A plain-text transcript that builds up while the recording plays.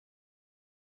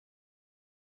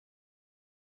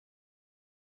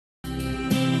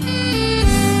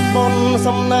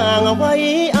សំណាងអ្វី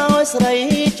ឲ្យស្រី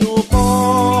ជួបប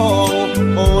ង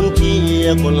អូនជា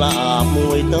កុលាបមួ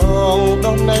យតង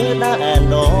ដុះនៅដែន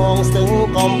ដងស្ទឹង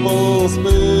កំពង់ស្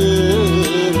ពឺ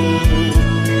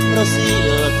រសៀ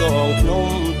លកងភ្នំ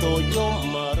តូច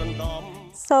យំរំដំ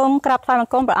សូមក្រាបថ្វាយប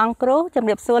ង្គំព្រះអង្គគ្រូជំ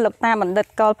រាបសួរលោកតាបណ្ឌិត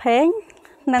កុលផេង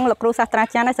និងលោកគ្រូសាស្ត្រា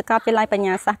ចារ្យនៃសាកលវិទ្យាល័យបញ្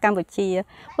ញាសាស្ត្រកម្ពុជា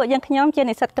ពួកយើងខ្ញុំជា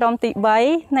និស្សិតក្រុមទី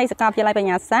3នៃសាកលវិទ្យាល័យបញ្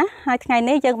ញាសាស្ត្រហើយថ្ងៃ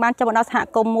នេះយើងបានចូលមកដល់សហ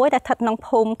គមន៍មួយដែលស្ថិតក្នុង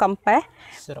ភូមិកំពែស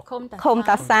ឃុំ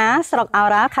តាសាស្រុកឱ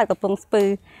រ៉ាលខេត្តកំពង់ស្ពឺ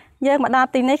យើងមកដល់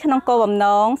ទីនេះក្នុងគោលបំណ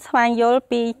ងស្វែងយល់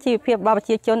ពីជីវភាពរបស់ប្រ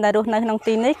ជាជនដែលរស់នៅក្នុង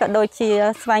ទីនេះក៏ដូចជា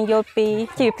ស្វែងយល់ពី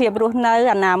ជីវភាពរស់នៅ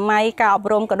អនាម័យការអប់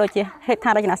រំក៏ដូចជាហេដ្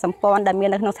ឋារចនាសម្ព័ន្ធដែលមាន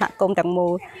នៅក្នុងសហគមន៍ទាំងមូ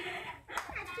ល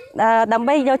ដើម្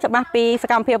បីយកច្បាស់ពីស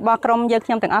កម្មភាពរបស់ក្រុមយើងខ្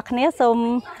ញុំទាំងអស់គ្នាសូម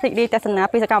រីករាយទស្សនា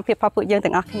ពីសកម្មភាពរបស់ពួកយើង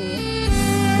ទាំងអស់គ្នា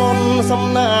បុណ្យសំ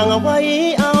ណាងអ្វី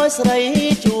ឲ្យស្រី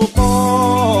ជួបប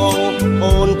ង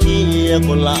អូនជា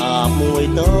កុលាបមួយ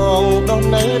តងដុះ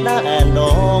នៅដែនដ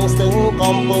ងស្ទឹង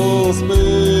កំពង់ស្ពឺ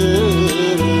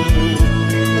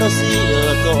រសៀល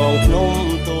កងភ្នំ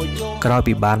តូចយំក្រោយ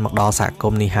ពីបានមកដល់សហគ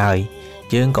មន៍នេះហើយ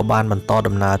យើងក៏បានបន្ត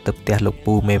ដំណើរទៅផ្ទះលោក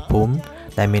ពូមេភូមិ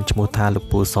ដែលមានឈ្មោះថាលោក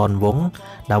ពូសនវង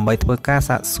ដើម្បីធ្វើការ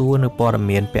សាកសួរនៅព័ត៌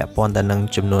មានពាក់ព័ន្ធទៅនឹង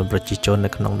ចំនួនប្រជាជននៅ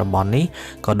ក្នុងតំបន់នេះ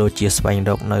ក៏ដូចជាស្វែង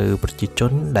រកនៅប្រជាជ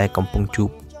នដែលកំពុងជួប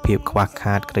ភាពខ្វះ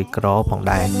ខាតក្រីក្រផង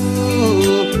ដែរ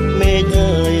មេឃអើ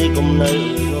យគុំនៅ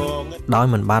ដោយ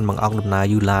មិនបានបង្អង់ដំណើរ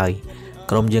យូរឡើយ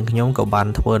ក្រុមយើងខ្ញុំក៏បាន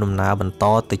ធ្វើដំណើរបន្ត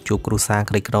ទៅជួបគ្រួសារ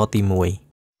ក្រីក្រទី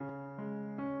1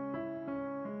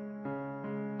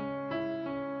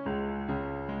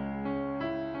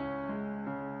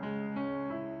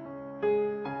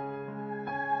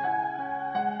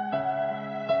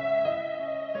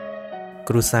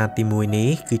គ្រួសារទី1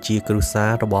នេះគឺជាគ្រួសា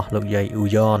ររបស់លោកយាយអ៊ូ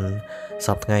យ៉នស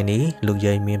ប្តាហ៍ថ្ងៃនេះលោក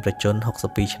យាយមានប្រជជន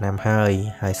62ឆ្នាំហើយ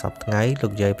សប្តាហ៍ថ្ងៃលោ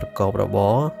កយាយប្រកបរប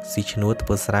រស៊ីឈ្នួលធ្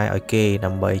វើស្រែឲ្យគេដើ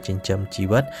ម្បីចិញ្ចឹមជី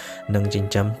វិតនិងចិ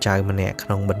ញ្ចឹមចៅម្នាក់ក្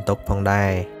នុងបន្ទុកផងដែ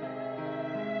រ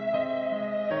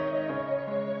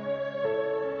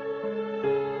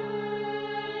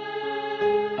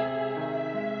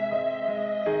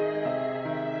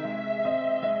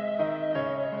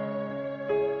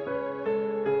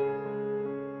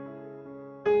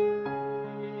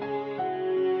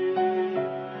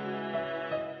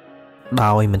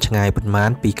ដោយមិនឆ្ងាយប៉ុន្មាន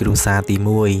ពីគ្រួសារទី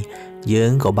1យើ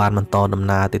ងក៏បានបន្តដំ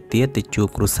ណើរទៅទៀតទៅជួប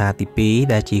គ្រួសារទី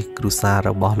2ដែលជាគ្រួសារ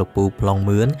របស់លោកពូប្លង់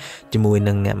មឿនជាមួយ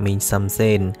នឹងអ្នកមីងសឹម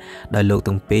សេនដោយលោក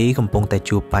ទាំងពីរកំពុងតែ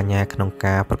ជួបបញ្ហាក្នុង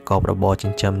ការប្រកបរបរចិ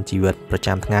ញ្ចឹមជីវិតប្រ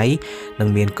ចាំថ្ងៃនិង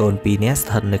មានកូន2នាក់ស្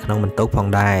ថិតនៅក្នុងបន្ទុកផង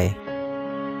ដែរ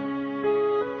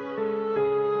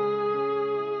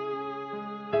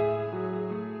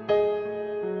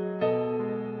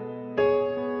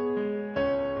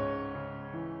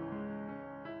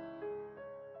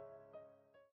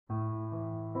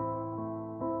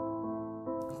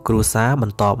គ្រួសារប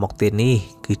ន្តមកទៀតនេះ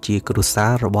គឺជាគ្រួសា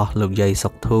ររបស់លោកយាយសុ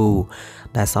កធូ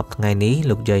ដែលសប្តាហ៍ថ្ងៃនេះ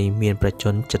លោកយាយមានប្រជជ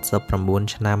ន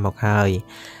79ឆ្នាំមកហើយ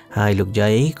លោកយា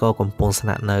យក៏កំពុងស្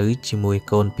នាក់នៅជាមួយ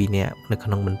កូន2នាក់នៅក្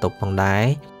នុងបន្ទប់ផងដែរ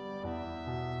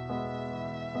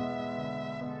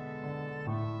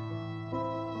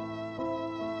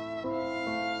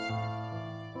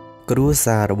គ្រួ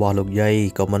សាររបស់លោកយាយ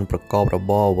ក៏មិនប្រកបរ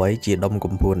បរអ្វីជាដុំ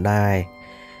កំភួនដែរ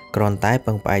គ្រាន់តែ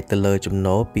ពឹងផ្អែកទៅលើចំ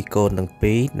ណូលពីកូនទាំង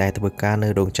ពីរដែលធ្វើការនៅ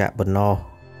រោងចក្រប៉ុណ្ណោះ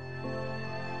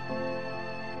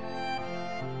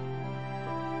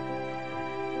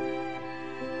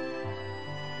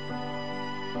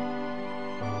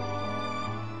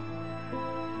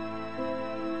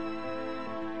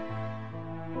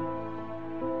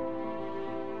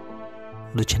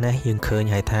ដូច្នេះយើងឃើញ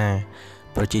ហើយថា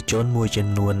ប្រជាជនមួយចំ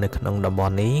នួននៅក្នុងតំប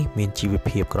ន់នេះមានជីវ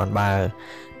ភាពក្រាន់បើ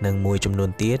និងមួយចំនួន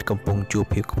ទៀតកំពុងជួប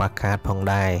ភាពខ្វះខាតផង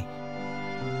ដែរ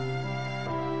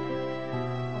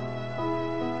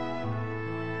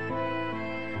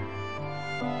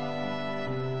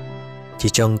ជា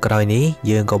ចុងក្រោយនេះ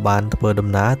យើងក៏បានធ្វើដំ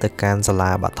ណើរទៅកាន់សា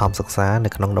លាបឋមសិក្សានៅ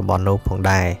ក្នុងតំបន់នោះផង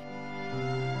ដែរ